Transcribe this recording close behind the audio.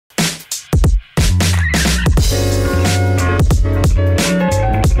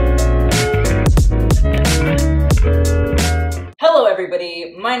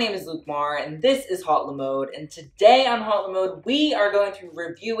everybody, my name is Luke Marr and this is HauteLeMode, and today on HauteLeMode we are going to be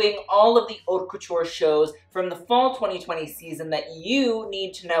reviewing all of the haute couture shows from the fall 2020 season that you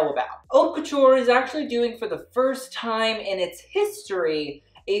need to know about. Haute couture is actually doing for the first time in its history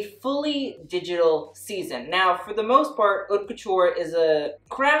a fully digital season. Now, for the most part, haute couture is a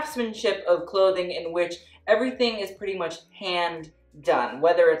craftsmanship of clothing in which everything is pretty much hand done.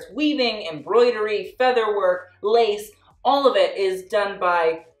 Whether it's weaving, embroidery, featherwork, lace, all of it is done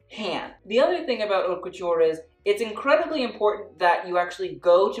by hand. The other thing about haute couture is it's incredibly important that you actually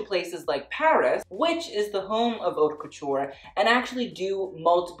go to places like Paris, which is the home of haute couture, and actually do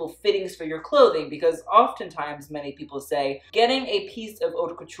multiple fittings for your clothing, because oftentimes many people say getting a piece of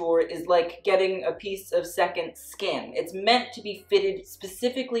haute couture is like getting a piece of second skin. It's meant to be fitted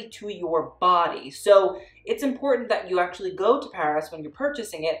specifically to your body. So it's important that you actually go to Paris when you're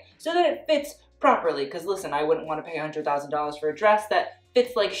purchasing it so that it fits properly, because listen, I wouldn't want to pay $100,000 for a dress that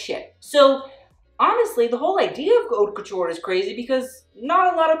fits like shit. So honestly, the whole idea of haute couture is crazy because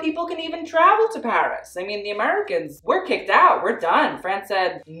not a lot of people can even travel to Paris. I mean, the Americans, we're kicked out, we're done. France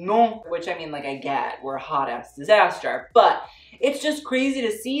said no, which I mean, like, I get, we're a hot-ass disaster, but it's just crazy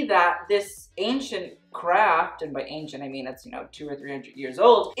to see that this ancient craft, and by ancient I mean it's, 200 or 300 years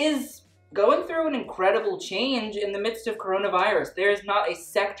old, is going through an incredible change in the midst of coronavirus. There is not a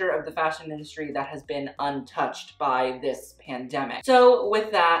sector of the fashion industry that has been untouched by this pandemic. So with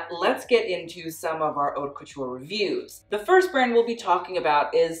that, let's get into some of our haute couture reviews. The first brand we'll be talking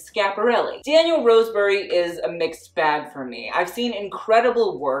about is Schiaparelli. Daniel Roseberry is a mixed bag for me. I've seen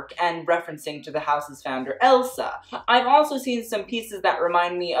incredible work and referencing to the house's founder, Elsa. I've also seen some pieces that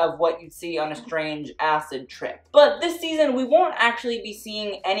remind me of what you'd see on a strange acid trip. But this season, we won't actually be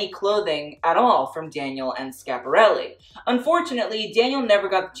seeing any clothing at all from Daniel and Schiaparelli. Unfortunately, Daniel never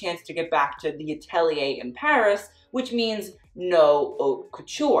got the chance to get back to the atelier in Paris, which means no haute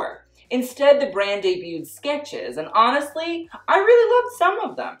couture. Instead, the brand debuted sketches, and honestly, I really loved some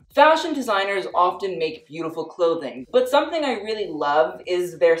of them. Fashion designers often make beautiful clothing, but something I really love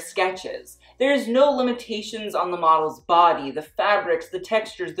is their sketches. There's no limitations on the model's body, the fabrics, the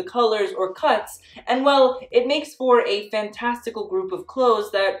textures, the colors, or cuts, and well, it makes for a fantastical group of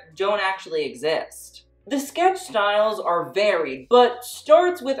clothes that don't actually exist. The sketch styles are varied, but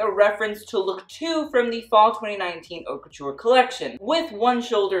starts with a reference to look 2 from the fall 2019 haute couture collection, with one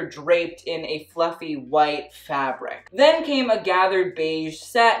shoulder draped in a fluffy white fabric. Then came a gathered beige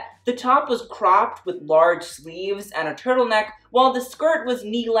set. The top was cropped with large sleeves and a turtleneck, while the skirt was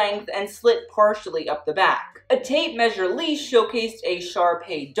knee-length and slit partially up the back. A tape measure leash showcased a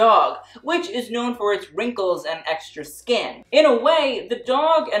Schiaparelli dog, which is known for its wrinkles and extra skin. In a way, the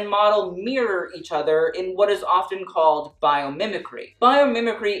dog and model mirror each other in what is often called biomimicry.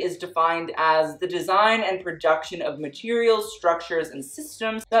 Biomimicry is defined as the design and production of materials, structures, and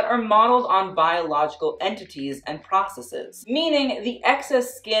systems that are modeled on biological entities and processes. Meaning, the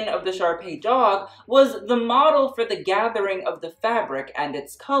excess skin of the Schiaparelli dog was the model for the gathering of the fabric and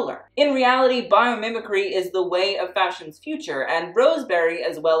its color. In reality, biomimicry is the way of fashion's future, and Roseberry,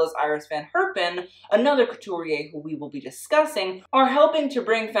 as well as Iris van Herpen, another couturier who we will be discussing, are helping to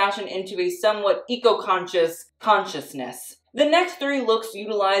bring fashion into a somewhat eco-conscious consciousness. The next 3 looks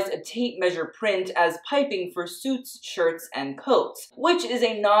utilize a tape measure print as piping for suits, shirts, and coats, which is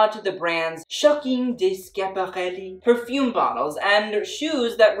a nod to the brand's Shocking de Schiaparelli perfume bottles and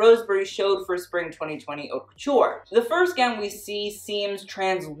shoes that Roseberry showed for spring 2020 haute couture. The first gown we see seems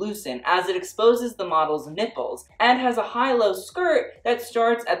translucent as it exposes the model's nipples and has a high-low skirt that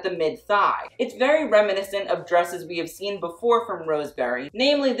starts at the mid-thigh. It's very reminiscent of dresses we have seen before from Roseberry,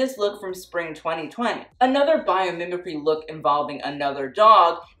 namely this look from spring 2020. Another biomimicry look involving another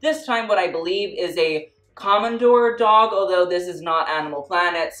dog, this time what I believe is a Commodore dog, although this is not Animal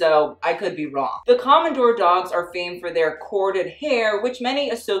Planet, so I could be wrong. The Commodore dogs are famed for their corded hair, which many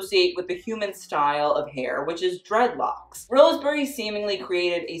associate with the human style of hair, which is dreadlocks. Roseberry seemingly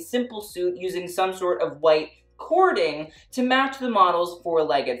created a simple suit using some sort of white cording to match the model's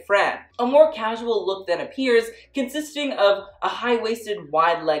 4-legged friend. A more casual look then appears, consisting of a high-waisted,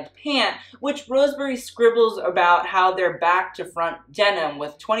 wide-legged pant, which Roseberry scribbles about how they're back to front denim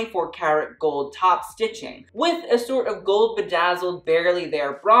with 24-karat gold top stitching, with a sort of gold bedazzled, barely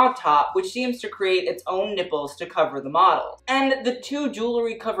there broad top, which seems to create its own nipples to cover the model. And the 2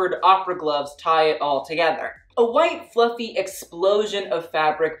 jewelry-covered opera gloves tie it all together. A white, fluffy explosion of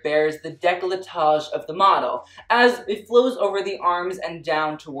fabric bears the décolletage of the model, as it flows over the arms and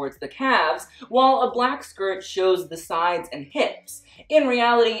down towards the calves, while a black skirt shows the sides and hips. In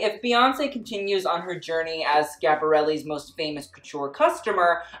reality, if Beyoncé continues on her journey as Schiaparelli's most famous couture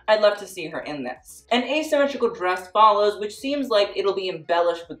customer, I'd love to see her in this. An asymmetrical dress follows, which seems like it'll be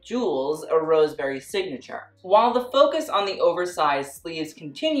embellished with jewels, a Roseberry signature. While the focus on the oversized sleeves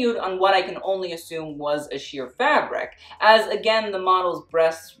continued on what I can only assume was a sheer fabric, as again the model's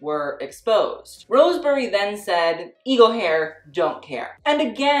breasts were exposed. Roseberry then said, "Eagle hair, don't care." And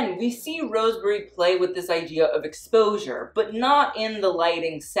again, we see Roseberry play with this idea of exposure, but not in the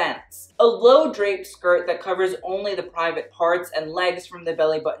lighting sense. A low draped skirt that covers only the private parts and legs from the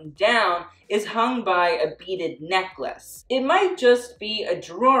belly button down is hung by a beaded necklace. It might just be a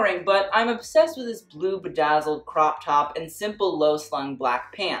drawing, but I'm obsessed with this blue bedazzled crop top and simple low-slung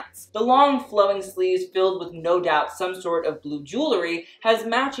black pants. The long flowing sleeves filled with no doubt some sort of blue jewelry has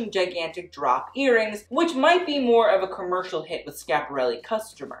matching gigantic drop earrings, which might be more of a commercial hit with Schiaparelli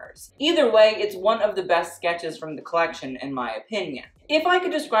customers. Either way, it's one of the best sketches from the collection in my opinion. If I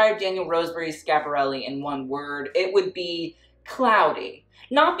could describe Daniel Roseberry's Schiaparelli in one word, it would be cloudy.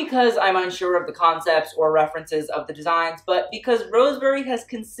 Not because I'm unsure of the concepts or references of the designs, but because Roseberry has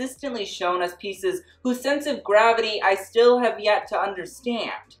consistently shown us pieces whose sense of gravity I still have yet to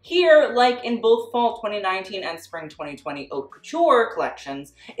understand. Here, like in both Fall 2019 and Spring 2020 Haute Couture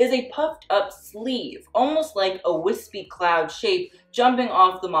collections, is a puffed up sleeve, almost like a wispy cloud shape jumping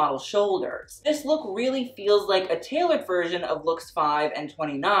off the model's shoulders. This look really feels like a tailored version of looks 5 and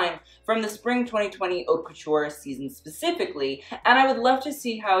 29 from the Spring 2020 Haute Couture season specifically, and I would love to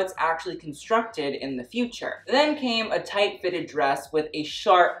see how it's actually constructed in the future. Then came a tight-fitted dress with a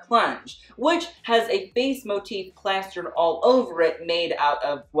sharp plunge, which has a face motif plastered all over it made out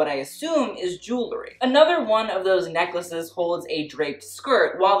of what I assume is jewelry. Another one of those necklaces holds a draped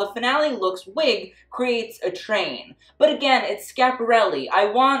skirt, while the finale look's wig creates a train. But again, it's Schiaparelli. I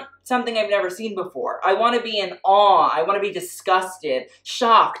want something I've never seen before. I want to be in awe. I want to be disgusted,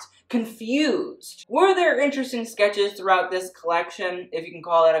 shocked, confused. Were there interesting sketches throughout this collection, if you can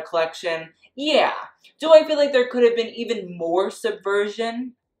call it a collection? Yeah. Do I feel like there could have been even more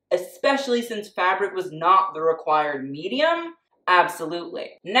subversion, especially since fabric was not the required medium?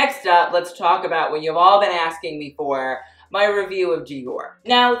 Absolutely. Next up, let's talk about what you've all been asking me for, my review of Dior.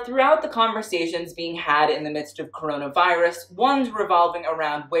 Now, throughout the conversations being had in the midst of coronavirus, ones revolving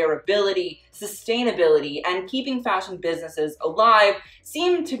around wearability, sustainability, and keeping fashion businesses alive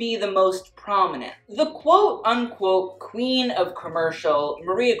seem to be the most prominent. The quote-unquote queen of commercial,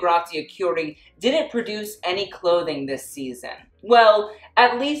 Maria Grazia Chiuri, didn't produce any clothing this season. Well,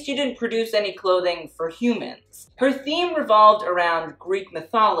 at least she didn't produce any clothing for humans. Her theme revolved around Greek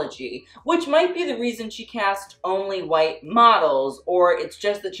mythology, which might be the reason she cast only white models, or it's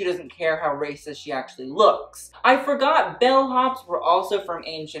just that she doesn't care how racist she actually looks. I forgot bellhops were also from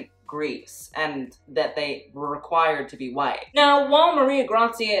ancient Greece, and that they were required to be white. Now, while Maria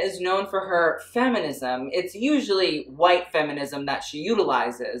Grazia is known for her feminism, it's usually white feminism that she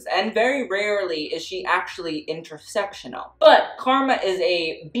utilizes, and very rarely is she actually intersectional. But Karma is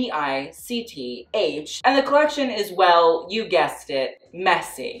a B-I-C-T-H, and the collection is, well, you guessed it,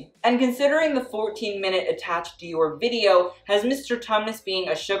 messy. And considering the 14-minute attached Dior video has Mr. Tumnus being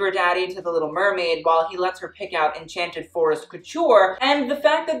a sugar daddy to the Little Mermaid while he lets her pick out Enchanted Forest couture, and the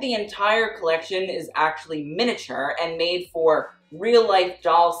fact that the entire collection is actually miniature and made for real-life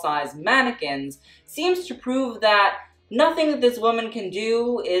doll-sized mannequins, seems to prove that nothing that this woman can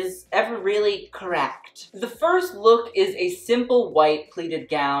do is ever really correct. The first look is a simple white pleated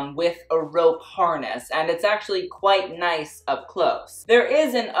gown with a rope harness, and it's actually quite nice up close. There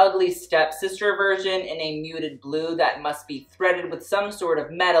is an ugly stepsister version in a muted blue that must be threaded with some sort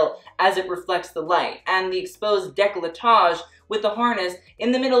of metal as it reflects the light, and the exposed décolletage with the harness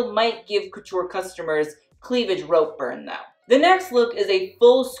in the middle might give couture customers cleavage rope burn though. The next look is a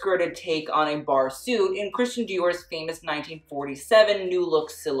full skirted take on a bar suit in Christian Dior's famous 1947 New Look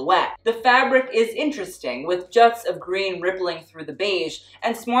silhouette. The fabric is interesting, with juts of green rippling through the beige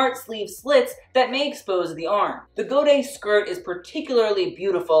and smart sleeve slits that may expose the arm. The Godet skirt is particularly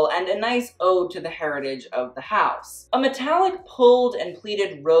beautiful and a nice ode to the heritage of the house. A metallic pulled and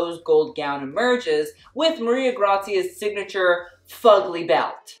pleated rose gold gown emerges with Maria Grazia's signature fugly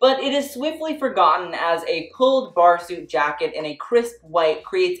belt. But it is swiftly forgotten as a pulled barsuit jacket in a crisp white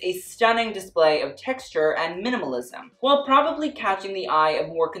creates a stunning display of texture and minimalism, while probably catching the eye of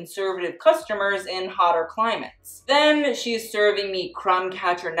more conservative customers in hotter climates. Then she's serving me crumb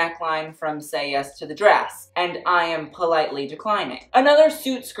catcher neckline from Say Yes to the Dress, and I am politely declining. Another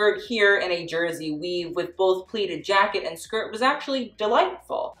suit skirt here in a jersey weave with both pleated jacket and skirt was actually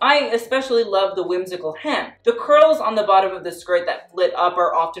delightful. I especially love the whimsical hem. The curls on the bottom of the skirt that flit up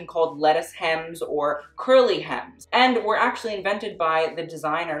are often called lettuce hems or curly hems, and were actually invented by the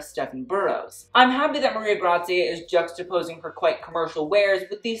designer Stephen Burrows. I'm happy that Maria Grazia is juxtaposing her quite commercial wares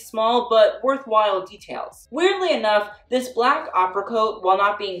with these small but worthwhile details. Weirdly enough, this black opera coat, while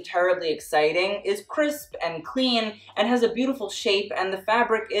not being terribly exciting, is crisp and clean and has a beautiful shape, and the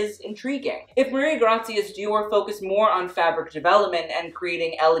fabric is intriguing. If Maria Grazia's Dior focused more on fabric development and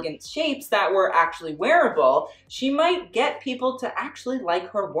creating elegant shapes that were actually wearable, she might get people to actually like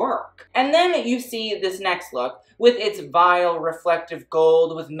her work. And then you see this next look with its vile reflective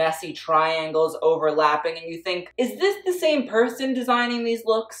gold with messy triangles overlapping, and you think, is this the same person designing these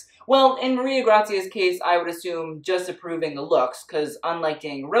looks? Well, in Maria Grazia's case, I would assume just approving the looks, because unlike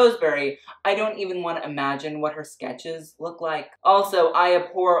Daniel Roseberry, I don't even want to imagine what her sketches look like. Also, I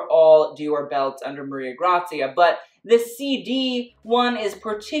abhor all Dior belts under Maria Grazia, but this CD one is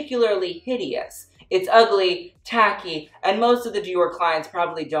particularly hideous. It's ugly, tacky, and most of the Dior clients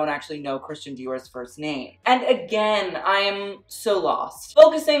probably don't actually know Christian Dior's first name. And again, I am so lost.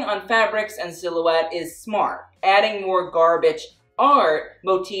 Focusing on fabrics and silhouette is smart. Adding more garbage art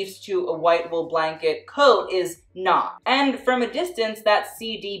motifs to a white wool blanket coat is not. And from a distance, that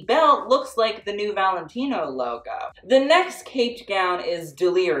CD belt looks like the new Valentino logo. The next caped gown is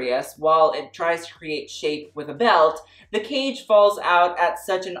delirious. While it tries to create shape with a belt, the cage falls out at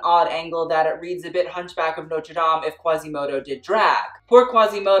such an odd angle that it reads a bit Hunchback of Notre Dame if Quasimodo did drag. Poor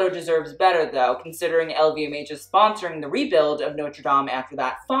Quasimodo deserves better though, considering LVMH is sponsoring the rebuild of Notre Dame after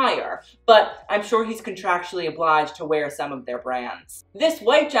that fire, but I'm sure he's contractually obliged to wear some of their brands. This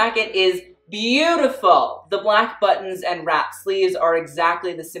white jacket is beautiful! The black buttons and wrap sleeves are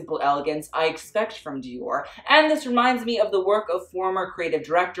exactly the simple elegance I expect from Dior, and this reminds me of the work of former creative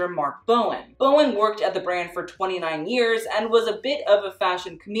director Mark Bowen. Bowen worked at the brand for 29 years and was a bit of a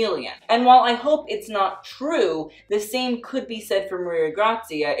fashion chameleon. And while I hope it's not true, the same could be said for Maria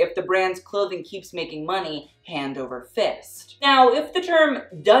Grazia if the brand's clothing keeps making money hand over fist. Now, if the term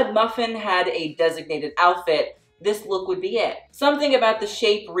dud muffin had a designated outfit, this look would be it. Something about the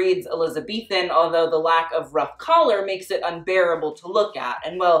shape reads Elizabethan, although the lack of rough collar makes it unbearable to look at,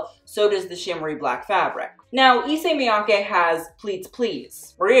 and well, so does the shimmery black fabric. Now, Issey Miyake has pleats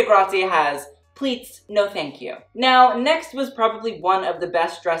please. Maria Grazia has pleats no thank you. Now, next was probably one of the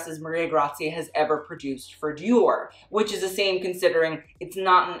best dresses Maria Grazia has ever produced for Dior, which is a shame considering it's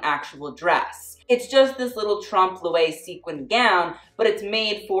not an actual dress. It's just this little trompe-l'oeil sequined gown, but it's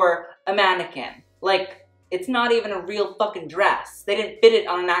made for a mannequin. Like, it's not even a real fucking dress. They didn't fit it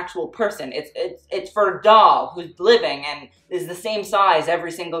on an actual person. It's for a doll who's living and is the same size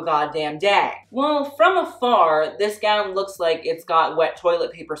every single goddamn day. Well, from afar, this gown looks like it's got wet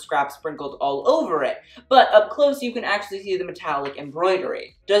toilet paper scraps sprinkled all over it, but up close you can actually see the metallic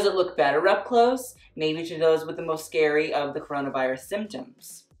embroidery. Does it look better up close? Maybe to those with the most scary of the coronavirus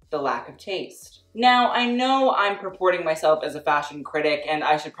symptoms, the lack of taste. Now, I know I'm purporting myself as a fashion critic, and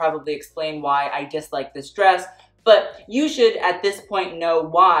I should probably explain why I dislike this dress, but you should at this point know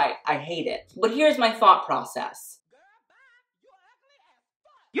why I hate it. But here's my thought process.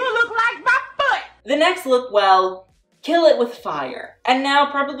 You look like my foot! The next look, well, kill it with fire. And now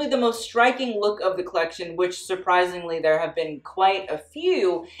probably the most striking look of the collection, which surprisingly there have been quite a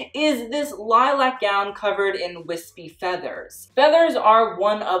few, is this lilac gown covered in wispy feathers. Feathers are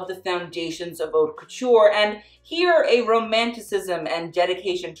one of the foundations of haute couture, and here a romanticism and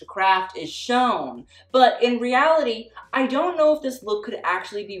dedication to craft is shown. But in reality, I don't know if this look could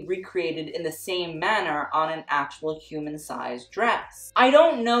actually be recreated in the same manner on an actual human-sized dress. I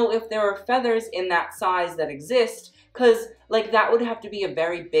don't know if there are feathers in that size that exist, because, like, that would have to be a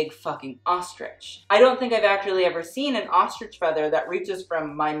very big fucking ostrich. I don't think I've actually ever seen an ostrich feather that reaches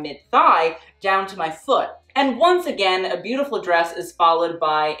from my mid-thigh down to my foot. And once again, a beautiful dress is followed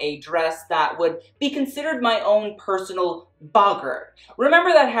by a dress that would be considered my own personal boggart.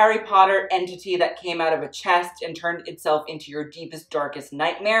 Remember that Harry Potter entity that came out of a chest and turned itself into your deepest, darkest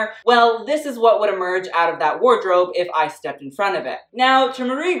nightmare? Well, this is what would emerge out of that wardrobe if I stepped in front of it. Now, to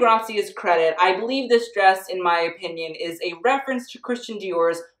Maria Grazia's credit, I believe this dress, in my opinion, is a reference to Christian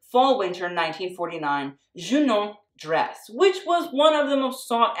Dior's Fall-Winter 1949 Junon dress, which was one of the most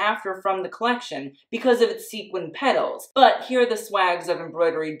sought after from the collection because of its sequin petals, but here the swags of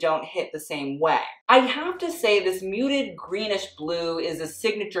embroidery don't hit the same way. I have to say this muted greenish blue is a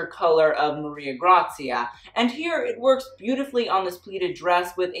signature color of Maria Grazia, and here it works beautifully on this pleated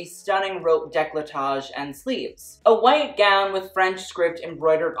dress with a stunning rope décolletage and sleeves. A white gown with French script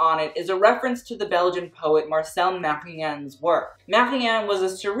embroidered on it is a reference to the Belgian poet Marcel Marion's work. Marion was a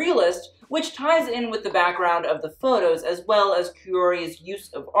surrealist, which ties in with the background of the photos as well as Curie's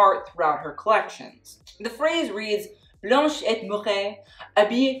use of art throughout her collections. The phrase reads, Blanche et Mouret,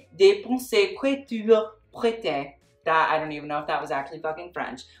 habillée des pensées couture prêtée. That, I don't even know if that was actually fucking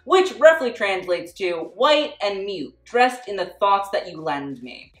French, which roughly translates to white and mute, dressed in the thoughts that you lend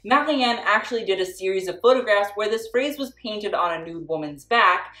me. Marianne actually did a series of photographs where this phrase was painted on a nude woman's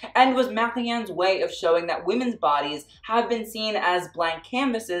back and was Marianne's way of showing that women's bodies have been seen as blank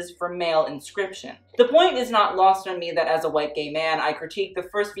canvases for male inscription. The point is not lost on me that as a white gay man, I critique the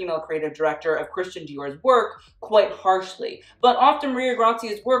first female creative director of Christian Dior's work quite harshly, but often Maria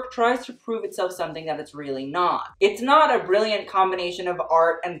Grazia's work tries to prove itself something that it's really not. It's not a brilliant combination of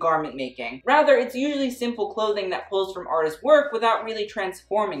art and garment making. Rather, it's usually simple clothing that pulls from artist's work without really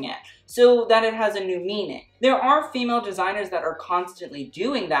transforming it, so that it has a new meaning. There are female designers that are constantly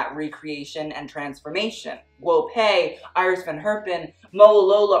doing that recreation and transformation. Guo Pei, Iris van Herpen, Mo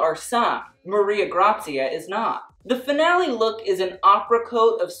Lola are some. Maria Grazia is not. The finale look is an opera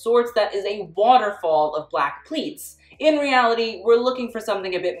coat of sorts that is a waterfall of black pleats. In reality, we're looking for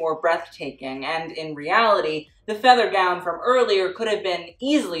something a bit more breathtaking, and in reality, the feather gown from earlier could have been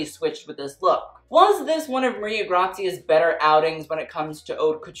easily switched with this look. Was this one of Maria Grazia's better outings when it comes to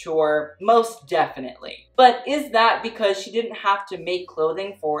haute couture? Most definitely. But is that because she didn't have to make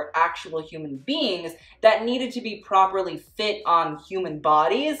clothing for actual human beings that needed to be properly fit on human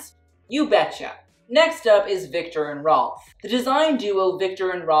bodies? You betcha. Next up is Viktor and Rolf. The design duo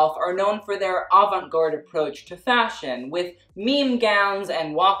Viktor and Rolf are known for their avant-garde approach to fashion, with meme gowns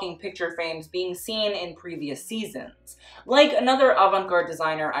and walking picture frames being seen in previous seasons. Like another avant-garde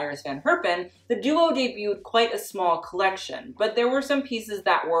designer, Iris van Herpen, the duo debuted quite a small collection, but there were some pieces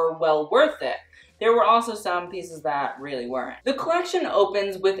that were well worth it. There were also some pieces that really weren't. The collection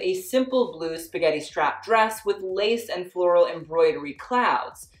opens with a simple blue spaghetti strap dress with lace and floral embroidery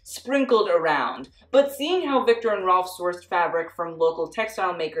clouds sprinkled around, but seeing how Viktor and Rolf sourced fabric from local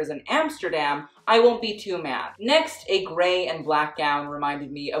textile makers in Amsterdam, I won't be too mad. Next, a gray and black gown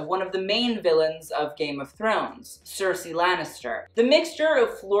reminded me of one of the main villains of Game of Thrones, Cersei Lannister. The mixture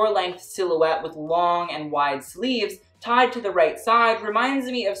of floor-length silhouette with long and wide sleeves tied to the right side reminds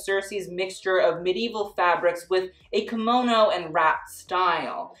me of Cersei's mixture of medieval fabrics with a kimono and wrap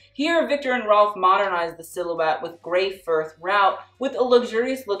style. Here, Viktor and Rolf modernized the silhouette with gray fur throughout, with a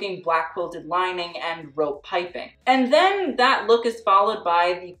luxurious-looking black quilted lining and rope piping. And then that look is followed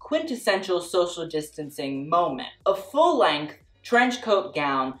by the quintessential social distancing moment. A full-length trench coat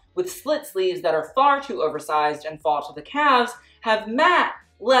gown with split sleeves that are far too oversized and fall to the calves have matte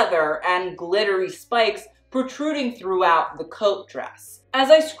leather and glittery spikes protruding throughout the coat dress. As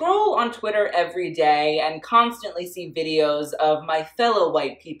I scroll on Twitter every day and constantly see videos of my fellow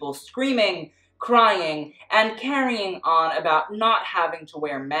white people screaming, crying, and carrying on about not having to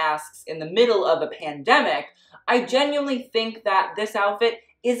wear masks in the middle of a pandemic, I genuinely think that this outfit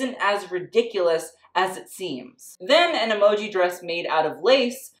isn't as ridiculous as it seems. Then an emoji dress made out of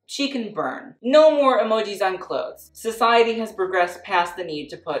lace, she can burn. No more emojis on clothes. Society has progressed past the need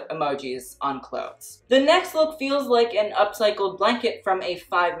to put emojis on clothes. The next look feels like an upcycled blanket from a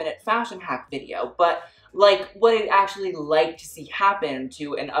 5-minute fashion hack video, but like what I'd actually like to see happen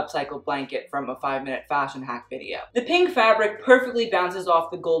to an upcycled blanket from a 5-minute fashion hack video. The pink fabric perfectly bounces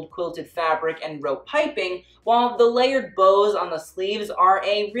off the gold quilted fabric and rope piping, while the layered bows on the sleeves are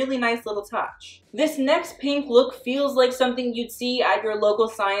a really nice little touch. This next pink look feels like something you'd see at your local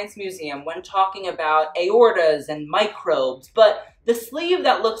science museum when talking about aortas and microbes, but the sleeve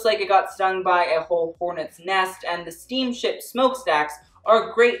that looks like it got stung by a whole hornet's nest and the steamship smokestacks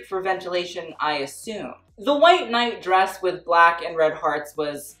are great for ventilation, I assume. The white night dress with black and red hearts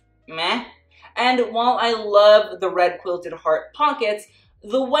was meh, and while I love the red quilted heart pockets,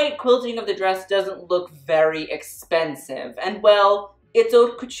 the white quilting of the dress doesn't look very expensive, and well, it's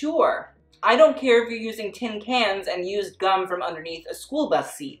haute couture. I don't care if you're using tin cans and used gum from underneath a school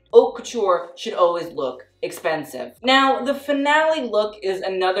bus seat. Haute couture should always look expensive. Now, the finale look is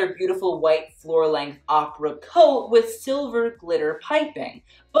another beautiful white floor-length opera coat with silver glitter piping,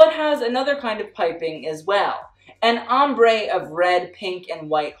 but has another kind of piping as well. An ombre of red, pink, and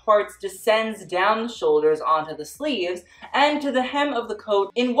white hearts descends down the shoulders onto the sleeves and to the hem of the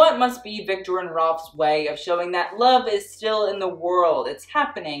coat in what must be Viktor Rolf's way of showing that love is still in the world, it's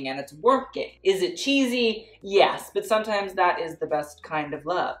happening, and it's working. Is it cheesy? Yes, but sometimes that is the best kind of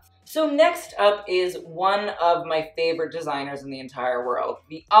love. So next up is one of my favorite designers in the entire world,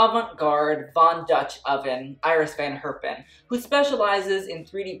 the avant-garde Von Dutch oven, Iris van Herpen, who specializes in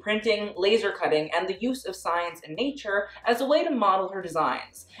 3D printing, laser cutting, and the use of science and nature as a way to model her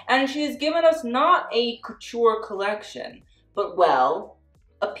designs. And she has given us not a couture collection, but, well,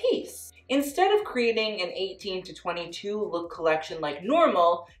 a piece. Instead of creating an 18 to 22 look collection like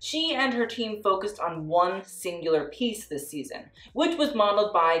normal, she and her team focused on one singular piece this season, which was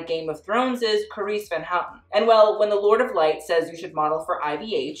modeled by Game of Thrones' Carice van Houten. And well, when the Lord of Light says you should model for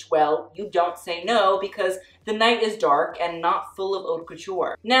IVH, well, you don't say no because the night is dark and not full of haute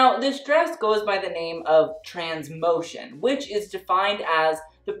couture. Now, this dress goes by the name of transmotion, which is defined as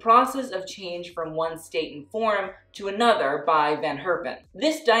the process of change from one state and form to another by Van Herpen.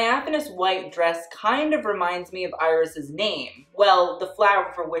 This diaphanous white dress kind of reminds me of Iris's name, well, the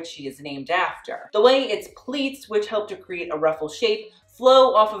flower for which she is named after. The way its pleats, which help to create a ruffle shape,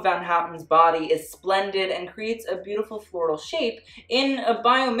 flow off of Van Houten's body is splendid and creates a beautiful floral shape in a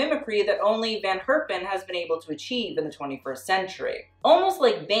biomimicry that only Van Herpen has been able to achieve in the 21st century. Almost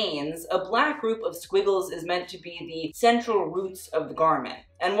like veins, a black group of squiggles is meant to be the central roots of the garment.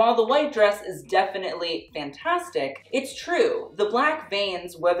 And while the white dress is definitely fantastic, it's true, the black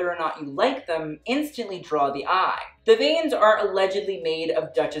veins, whether or not you like them, instantly draw the eye. The veins are allegedly made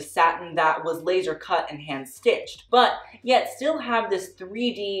of Duchess satin that was laser cut and hand stitched, but yet still have this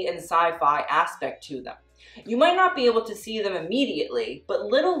 3D and sci-fi aspect to them. You might not be able to see them immediately, but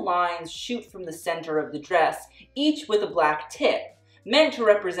little lines shoot from the center of the dress, each with a black tip, meant to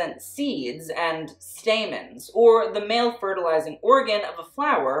represent seeds and stamens, or the male fertilizing organ of a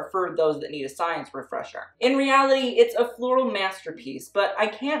flower for those that need a science refresher. In reality, it's a floral masterpiece, but I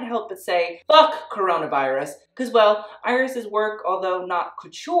can't help but say, fuck coronavirus, because, well, Iris's work, although not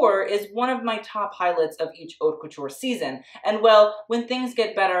couture, is one of my top highlights of each haute couture season. And, well, when things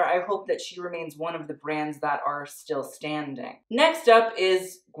get better, I hope that she remains one of the brands that are still standing. Next up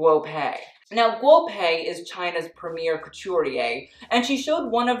is Guo Pei. Now, Guo Pei is China's premier couturier, and she showed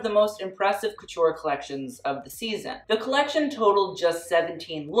one of the most impressive couture collections of the season. The collection totaled just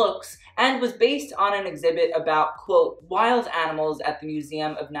 17 looks and was based on an exhibit about, quote, wild animals at the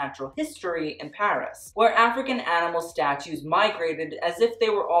Museum of Natural History in Paris, where African animal statues migrated as if they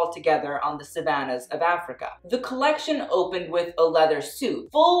were all together on the savannas of Africa. The collection opened with a leather suit,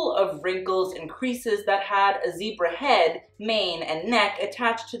 full of wrinkles and creases that had a zebra head, mane, and neck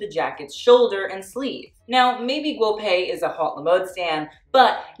attached to the jacket's shoulder and sleeve. Now, maybe Guo Pei is a HauteLeMode stan,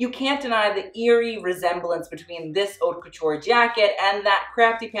 but you can't deny the eerie resemblance between this haute couture jacket and that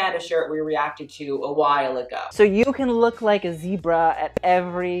crafty panda shirt we reacted to a while ago. So you can look like a zebra at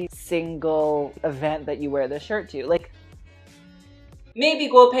every single event that you wear this shirt to. Like, maybe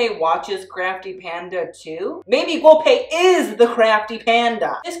Guo Pei watches Crafty Panda too? Maybe Guo Pei is the Crafty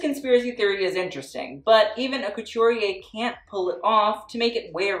Panda! This conspiracy theory is interesting, but even a couturier can't pull it off to make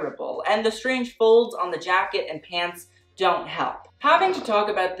it wearable, and the strange folds on the jacket and pants don't help. Having to talk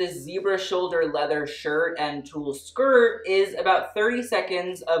about this zebra shoulder leather shirt and tulle skirt is about 30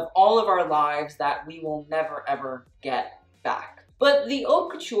 seconds of all of our lives that we will never ever get back. But the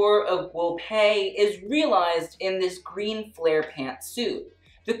haute couture of Guo Pei is realized in this green flare pantsuit.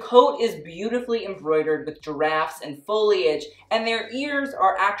 The coat is beautifully embroidered with giraffes and foliage, and their ears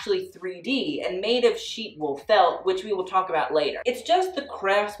are actually 3D and made of sheep wool felt, which we will talk about later. It's just the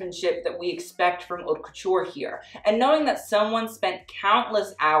craftsmanship that we expect from haute couture here, and knowing that someone spent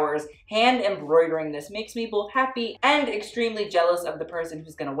countless hours hand embroidering this makes me both happy and extremely jealous of the person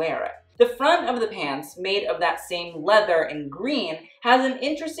who's gonna wear it. The front of the pants, made of that same leather in green, has an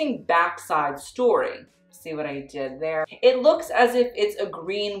interesting backside story. See what I did there? It looks as if it's a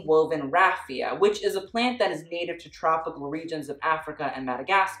green woven raffia, which is a plant that is native to tropical regions of Africa and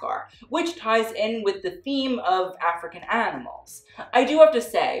Madagascar, which ties in with the theme of African animals. I do have to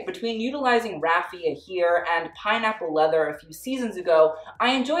say, between utilizing raffia here and pineapple leather a few seasons ago,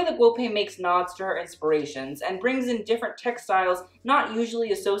 I enjoy that Guo Pei makes nods to her inspirations and brings in different textiles not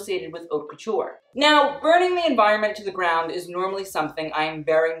usually associated with haute couture. Now, burning the environment to the ground is normally something I am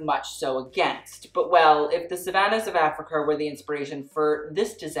very much so against, but well, if the savannas of Africa were the inspiration for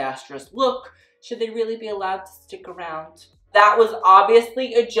this disastrous look, should they really be allowed to stick around? That was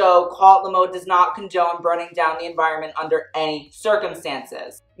obviously a joke. HauteLeMode does not condone burning down the environment under any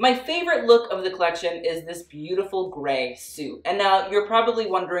circumstances. My favorite look of the collection is this beautiful gray suit. And now you're probably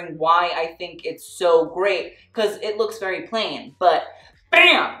wondering why I think it's so great, because it looks very plain, but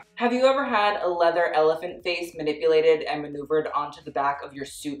bam! Have you ever had a leather elephant face manipulated and maneuvered onto the back of your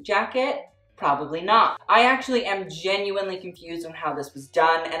suit jacket? Probably not. I actually am genuinely confused on how this was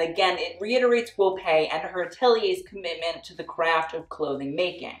done, and again, it reiterates Guo Pei and her atelier's commitment to the craft of clothing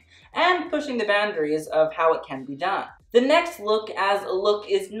making, and pushing the boundaries of how it can be done. The next look as a look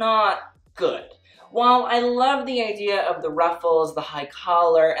is not good. While I love the idea of the ruffles, the high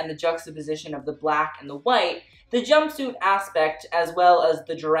collar, and the juxtaposition of the black and the white, the jumpsuit aspect, as well as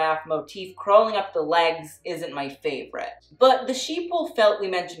the giraffe motif crawling up the legs, isn't my favorite. But the sheepwool felt we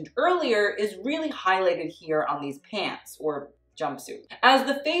mentioned earlier is really highlighted here on these pants, or jumpsuit, as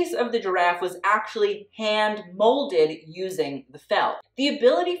the face of the giraffe was actually hand-molded using the felt. The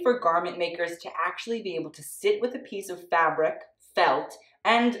ability for garment makers to actually be able to sit with a piece of fabric, felt,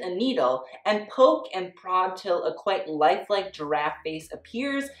 and a needle, and poke and prod till a quite lifelike giraffe face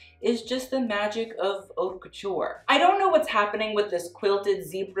appears is just the magic of haute couture. I don't know what's happening with this quilted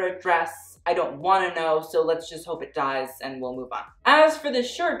zebra dress. I don't want to know, so let's just hope it dies and we'll move on. As for this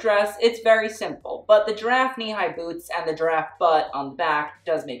shirt dress, it's very simple, but the giraffe knee-high boots and the giraffe butt on the back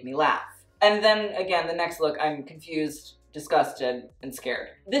does make me laugh. And then again, the next look, I'm confused, disgusted, and scared.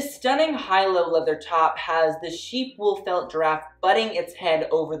 This stunning high-low leather top has the sheep wool felt giraffe butting its head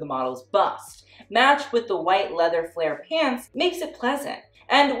over the model's bust. Matched with the white leather flare pants makes it pleasant.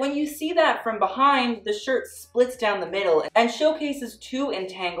 And when you see that from behind, the shirt splits down the middle and showcases two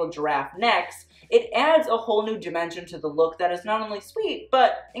entangled giraffe necks. It adds a whole new dimension to the look that is not only sweet,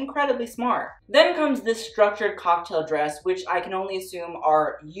 but incredibly smart. Then comes this structured cocktail dress, which I can only assume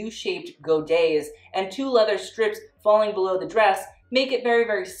are U-shaped godets, and two leather strips falling below the dress make it very,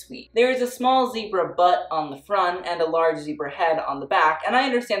 very sweet. There is a small zebra butt on the front and a large zebra head on the back, and I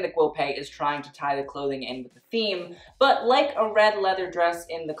understand that Guo Pei is trying to tie the clothing in with the theme, but like a red leather dress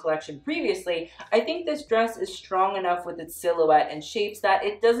in the collection previously, I think this dress is strong enough with its silhouette and shapes that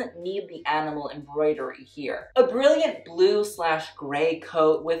it doesn't need the animal embroidery here. A brilliant blue/gray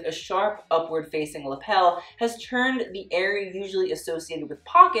coat with a sharp upward-facing lapel has turned the area usually associated with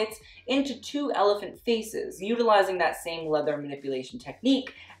pockets into two elephant faces, utilizing that same leather manipulation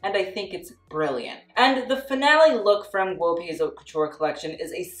technique, and I think it's brilliant. And the finale look from Guo Pei's haute couture collection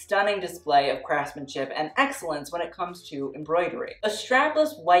is a stunning display of craftsmanship and excellence when it comes to embroidery. A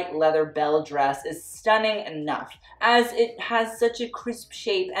strapless white leather bell dress is stunning enough, as it has such a crisp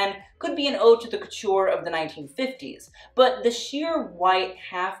shape and could be an ode to the couture of the 1950s, but the sheer white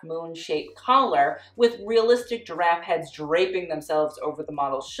half-moon shaped collar with realistic giraffe heads draping themselves over the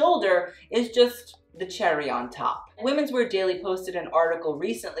model's shoulder is just the cherry on top. Women's Wear Daily posted an article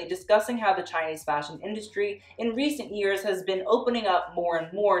recently discussing how the Chinese fashion industry in recent years has been opening up more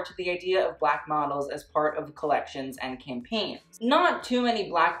and more to the idea of black models as part of collections and campaigns. Not too many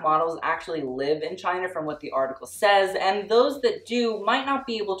black models actually live in China from what the article says, and those that do might not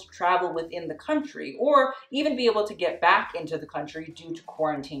be able to travel within the country or even be able to get back into the country due to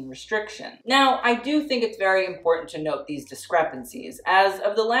quarantine restriction. Now, I do think it's very important to note these discrepancies, as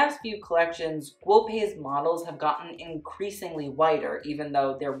of the last few collections, Guo Pei's models have gotten increasingly whiter, even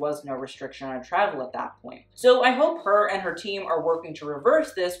though there was no restriction on travel at that point. So I hope her and her team are working to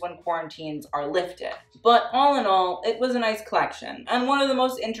reverse this when quarantines are lifted. But all in all, it was a nice collection, and one of the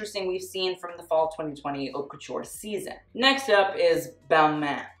most interesting we've seen from the fall 2020 haute couture season. Next up is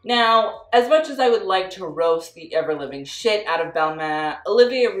Balmain. Now, as much as I would like to roast the ever-living shit out of Balmain,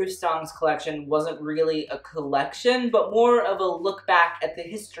 Olivier Roustang's collection wasn't really a collection, but more of a look back at the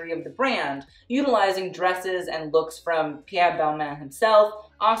history of the brand, utilizing dresses and looks from Pierre Balmain himself,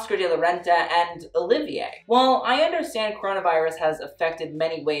 Oscar de la Renta, and Olivier. While I understand coronavirus has affected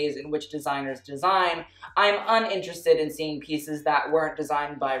many ways in which designers design, I'm uninterested in seeing pieces that weren't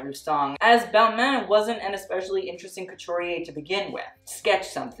designed by Roustang, as Balmain wasn't an especially interesting couturier to begin with. Sketch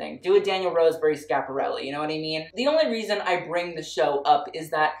something. Do a Daniel Roseberry Schiaparelli, you know what I mean? The only reason I bring the show up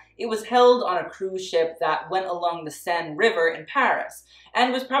is that it was held on a cruise ship that went along the Seine River in Paris,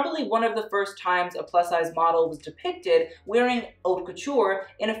 and was probably one of the first times a plus-size model was depicted wearing haute couture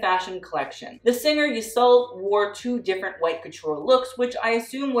in a fashion collection. The singer Yseult wore two different white couture looks, which I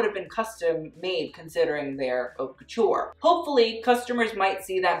assume would have been custom-made considering their haute couture. Hopefully, customers might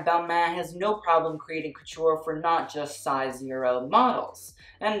see that Balmain has no problem creating couture for not just size 0 models.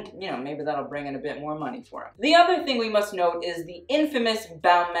 And, you know, maybe that'll bring in a bit more money for him. The other thing we must note is the infamous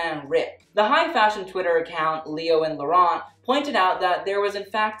Balmain rip. The high fashion Twitter account Leo and Laurent pointed out that there was in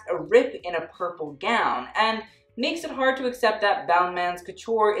fact a rip in a purple gown, and makes it hard to accept that Balmain's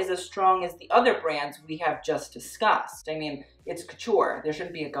couture is as strong as the other brands we have just discussed. I mean, it's couture. There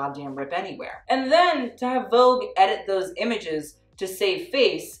shouldn't be a goddamn rip anywhere. And then to have Vogue edit those images to save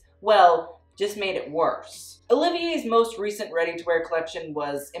face, well, just made it worse. Olivier's most recent ready-to-wear collection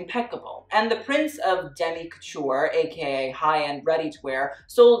was impeccable, and the Prince of Demi-Couture, aka high-end ready-to-wear,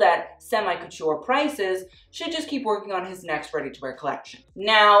 sold at semi-couture prices, should just keep working on his next ready-to-wear collection.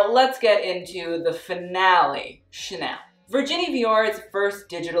 Now, let's get into the finale, Chanel. Virginie Viard's first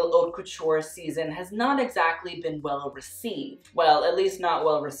digital haute couture season has not exactly been well received. Well, at least not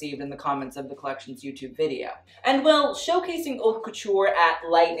well received in the comments of the collection's YouTube video. And well, showcasing haute couture at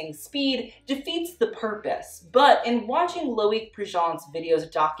lightning speed defeats the purpose. But in watching Loïc Prigent's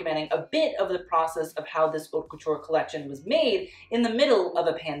videos documenting a bit of the process of how this haute couture collection was made in the middle of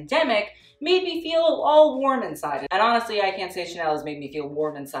a pandemic, made me feel all warm inside. And honestly, I can't say Chanel has made me feel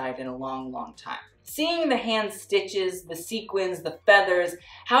warm inside in a long, long time. Seeing the hand stitches, the sequins, the feathers,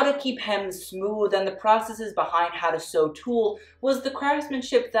 how to keep hems smooth, and the processes behind how to sew tulle was the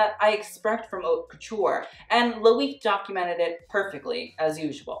craftsmanship that I expect from haute couture, and Loïc documented it perfectly, as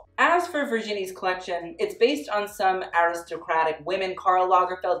usual. As for Virginie's collection, it's based on some aristocratic women Karl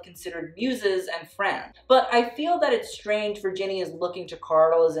Lagerfeld considered muses and friends. But I feel that it's strange Virginie is looking to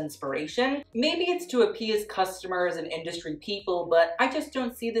Karl as inspiration. Maybe it's to appease customers and industry people, but I just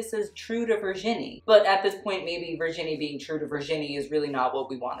don't see this as true to Virginie. But at this point, maybe Virginie being true to Virginie is really not what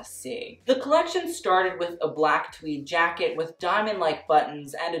we want to see. The collection started with a black tweed jacket with diamond-like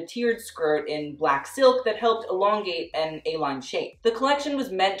buttons and a tiered skirt in black silk that helped elongate an A-line shape. The collection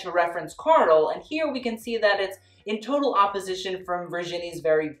was meant to reference Karl, and here we can see that it's in total opposition from Virginie's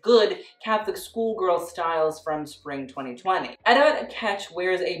very good Catholic schoolgirl styles from spring 2020. Adèle Ketch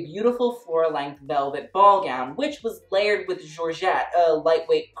wears a beautiful floor-length velvet ball gown, which was layered with georgette, a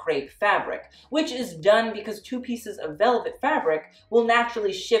lightweight crepe fabric, which is done because two pieces of velvet fabric will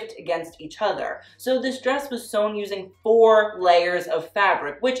naturally shift against each other. So this dress was sewn using 4 layers of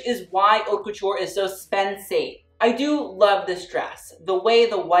fabric, which is why haute couture is so spency. I do love this dress. The way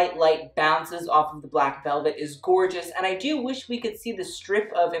the white light bounces off of the black velvet is gorgeous, and I do wish we could see the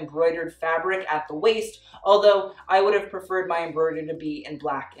strip of embroidered fabric at the waist, although I would have preferred my embroidery to be in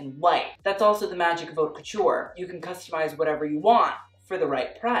black and white. That's also the magic of haute couture. You can customize whatever you want for the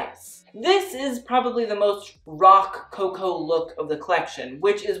right price. This is probably the most rock coco look of the collection,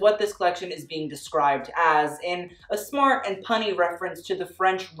 which is what this collection is being described as, in a smart and punny reference to the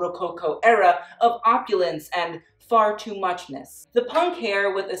French Rococo era of opulence and far too muchness. The punk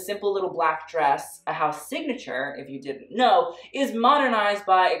hair with a simple little black dress, a house signature, if you didn't know, is modernized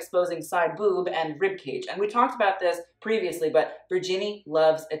by exposing side boob and ribcage. And we talked about this previously, but Virginie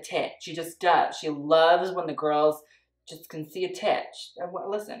loves a tit. She just does. She loves when the girls just can see a tit.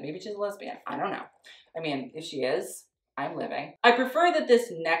 Listen, maybe she's a lesbian. I don't know. I mean, if she is, I'm living. I prefer that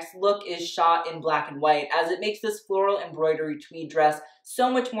this next look is shot in black and white, as it makes this floral embroidery tweed dress so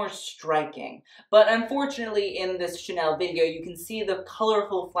much more striking. But unfortunately, in this Chanel video, you can see the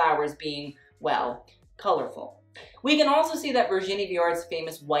colorful flowers being, well, colorful. We can also see that Virginie Viard's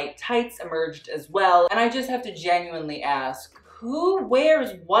famous white tights emerged as well, and I just have to genuinely ask, who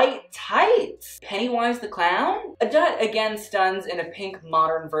wears white tights? Pennywise the Clown? Adèle again stuns in a pink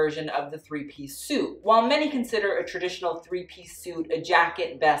modern version of the 3-piece suit. While many consider a traditional 3-piece suit a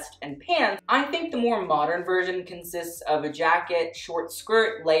jacket, vest, and pants, I think the more modern version consists of a jacket, short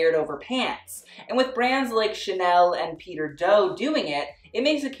skirt layered over pants. And with brands like Chanel and Peter Doe doing it, it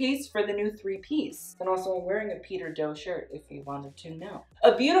makes a case for the new 3-piece. And also I'm wearing a Peter Doe shirt if you wanted to know.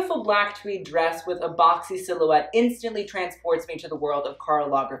 A beautiful black tweed dress with a boxy silhouette instantly transports me to the world of Karl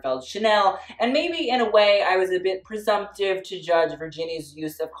Lagerfeld Chanel, and maybe in a way I was a bit presumptive to judge Virginie's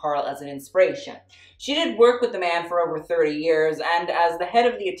use of Karl as an inspiration. She did work with the man for over 30 years, and as the head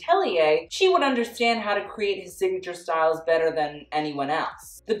of the atelier, she would understand how to create his signature styles better than anyone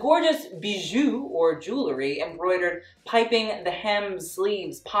else. The gorgeous bijoux, or jewelry, embroidered piping the hems,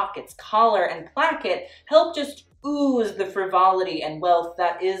 sleeves, pockets, collar, and placket help just ooze the frivolity and wealth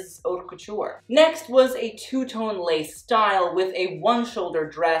that is haute couture. Next was a two-tone lace style with a one-shoulder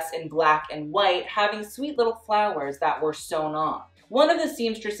dress in black and white, having sweet little flowers that were sewn on. One of the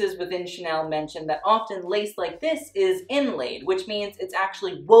seamstresses within Chanel mentioned that often lace like this is inlaid, which means it's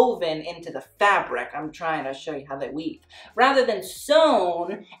actually woven into the fabric. I'm trying to show you how they weave, rather than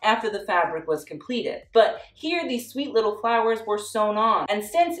sewn after the fabric was completed. But here these sweet little flowers were sewn on, and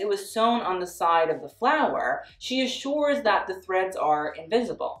since it was sewn on the side of the flower, she assures that the threads are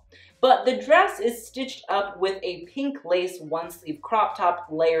invisible. But the dress is stitched up with a pink lace one-sleeve crop top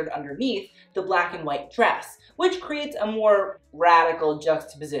layered underneath the black and white dress, which creates a more radical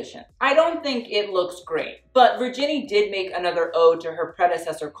juxtaposition. I don't think it looks great, But Virginie did make another ode to her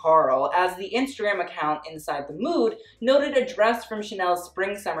predecessor Karl, as the Instagram account Inside the Mood noted a dress from Chanel's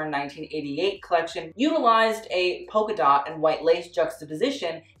Spring-Summer 1988 collection utilized a polka dot and white lace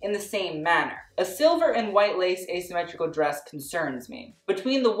juxtaposition in the same manner. A silver and white lace asymmetrical dress concerns me.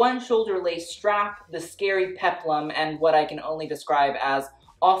 Between the one shoulder lace strap, the scary peplum, and what I can only describe as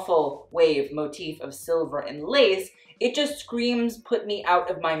awful wave motif of silver and lace, it just screams put me out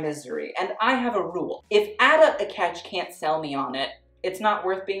of my misery. And I have a rule. If Ada Akech can't sell me on it, it's not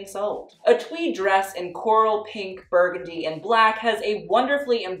worth being sold. A tweed dress in coral, pink, burgundy, and black has a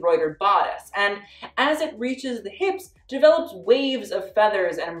wonderfully embroidered bodice, and as it reaches the hips, develops waves of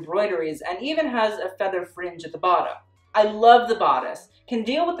feathers and embroideries, and even has a feather fringe at the bottom. I love the bodice. Can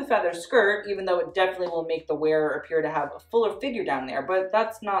deal with the feather skirt, even though it definitely will make the wearer appear to have a fuller figure down there, but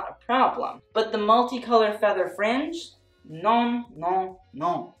that's not a problem. But the multicolor feather fringe? Non, non,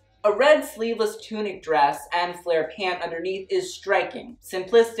 non. A red sleeveless tunic dress and flare pant underneath is striking,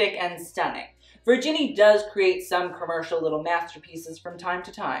 simplistic, and stunning. Virginie does create some commercial little masterpieces from time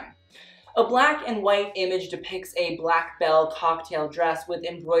to time. A black and white image depicts a black bell cocktail dress with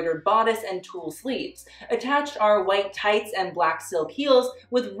embroidered bodice and tulle sleeves. Attached are white tights and black silk heels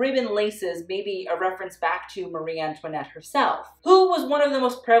with ribbon laces, maybe a reference back to Marie Antoinette herself, who was one of the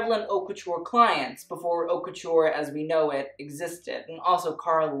most prevalent haute couture clients before haute couture as we know it existed. And also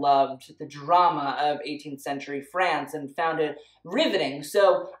Karl loved the drama of 18th century France and found it riveting,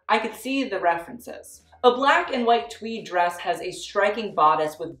 so I could see the references. A black and white tweed dress has a striking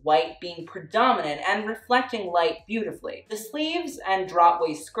bodice with white being predominant and reflecting light beautifully. The sleeves and drop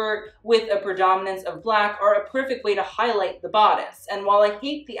waist skirt with a predominance of black are a perfect way to highlight the bodice, and while I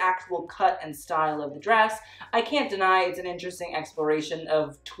hate the actual cut and style of the dress, I can't deny it's an interesting exploration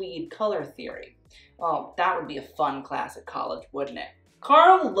of tweed color theory. Well, that would be a fun class at college, wouldn't it?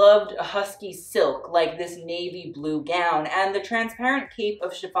 Karl loved a husky silk like this navy blue gown, and the transparent cape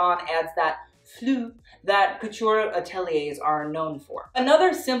of chiffon adds that flou that couture ateliers are known for.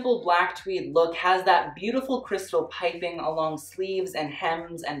 Another simple black tweed look has that beautiful crystal piping along sleeves and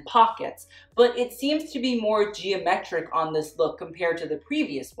hems and pockets, but it seems to be more geometric on this look compared to the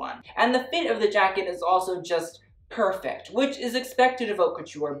previous one. And the fit of the jacket is also just perfect, which is expected of haute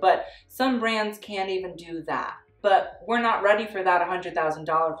couture, but some brands can't even do that. But we're not ready for that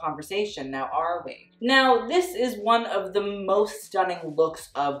 $100,000 conversation now, are we? Now, this is one of the most stunning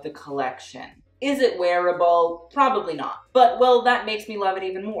looks of the collection. Is it wearable? Probably not. But, well, that makes me love it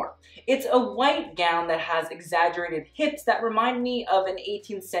even more. It's a white gown that has exaggerated hips that remind me of an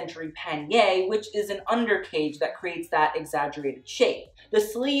 18th century panier, which is an undercage that creates that exaggerated shape. The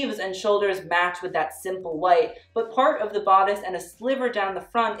sleeves and shoulders match with that simple white, but part of the bodice and a sliver down the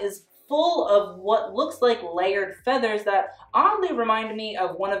front is full of what looks like layered feathers that oddly remind me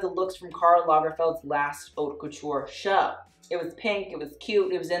of one of the looks from Karl Lagerfeld's last haute couture show. It was pink, it was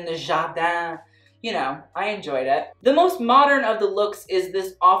cute, it was in the jardin. You know, I enjoyed it. The most modern of the looks is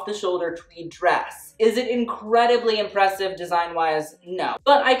this off-the-shoulder tweed dress. Is it incredibly impressive design-wise? No.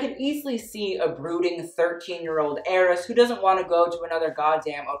 But I could easily see a brooding 13-year-old heiress who doesn't want to go to another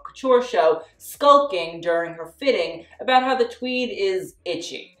goddamn haute couture show skulking during her fitting about how the tweed is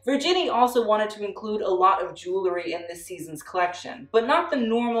itchy. Virginie also wanted to include a lot of jewelry in this season's collection, but not the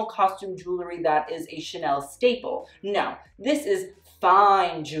normal costume jewelry that is a Chanel staple. No, this is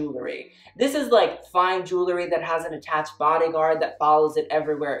fine jewelry. This is like fine jewelry that has an attached bodyguard that follows it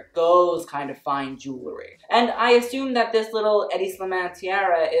everywhere it goes kind of fine jewelry. And I assume that this little Eddie Slimane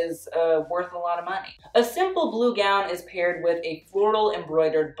tiara is worth a lot of money. A simple blue gown is paired with a floral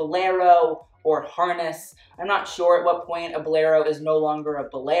embroidered bolero or harness. I'm not sure at what point a bolero is no longer a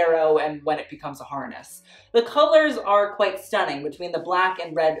bolero and when it becomes a harness. The colors are quite stunning between the black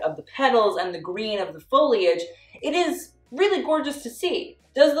and red of the petals and the green of the foliage. It is really gorgeous to see.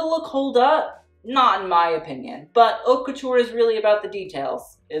 Does the look hold up? Not in my opinion, but haute couture is really about the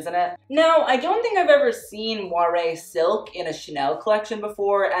details, isn't it? Now, I don't think I've ever seen moire silk in a Chanel collection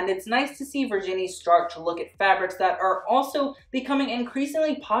before, and it's nice to see Virginie start to look at fabrics that are also becoming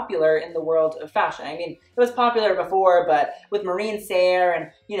increasingly popular in the world of fashion. I mean, it was popular before, but with Marine Serre and,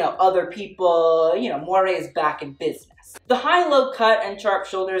 other people, moire is back in business. The high-low cut and sharp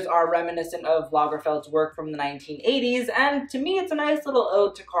shoulders are reminiscent of Lagerfeld's work from the 1980s, and to me it's a nice little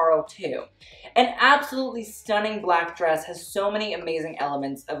ode to Karl too. An absolutely stunning black dress has so many amazing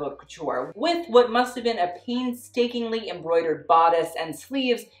elements of haute couture, with what must have been a painstakingly embroidered bodice and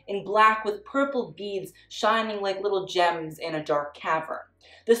sleeves in black with purple beads shining like little gems in a dark cavern.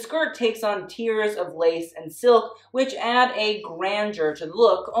 The skirt takes on tiers of lace and silk, which add a grandeur to the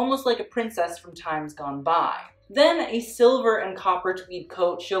look, almost like a princess from times gone by. Then a silver and copper tweed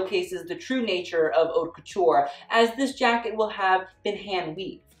coat showcases the true nature of haute couture, as this jacket will have been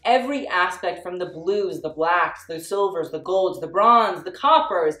hand-weaved. Every aspect from the blues, the blacks, the silvers, the golds, the bronze, the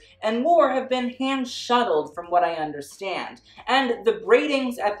coppers, and more have been hand-shuttled from what I understand. And the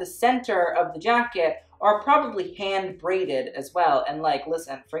braidings at the center of the jacket are probably hand-braided as well. And like,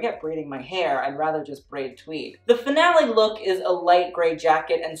 listen, forget braiding my hair, I'd rather just braid tweed. The finale look is a light gray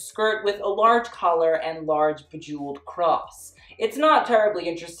jacket and skirt with a large collar and large bejeweled cross. It's not terribly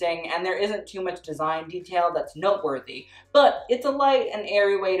interesting, and there isn't too much design detail that's noteworthy, but it's a light and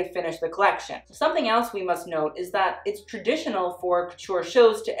airy way to finish the collection. Something else we must note is that it's traditional for couture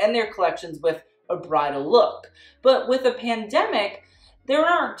shows to end their collections with a bridal look. But with a pandemic, there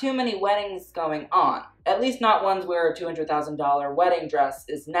aren't too many weddings going on. At least not ones where a $200,000 wedding dress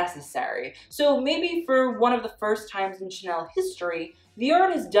is necessary. So maybe for one of the first times in Chanel history, the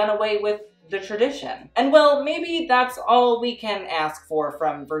art has done away with the tradition. And well, maybe that's all we can ask for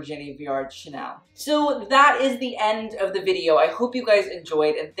from Virginie Viard Chanel. So that is the end of the video. I hope you guys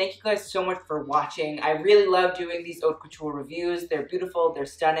enjoyed, and thank you guys so much for watching. I really love doing these haute couture reviews. They're beautiful, they're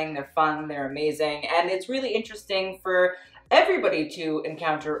stunning, they're fun, they're amazing, and it's really interesting for everybody to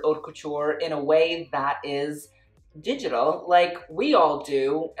encounter haute couture in a way that is digital, like we all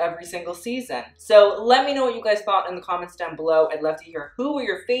do every single season. So let me know what you guys thought in the comments down below. I'd love to hear who were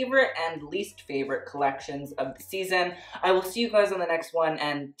your favorite and least favorite collections of the season. I will see you guys on the next one,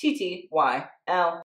 and TTYL.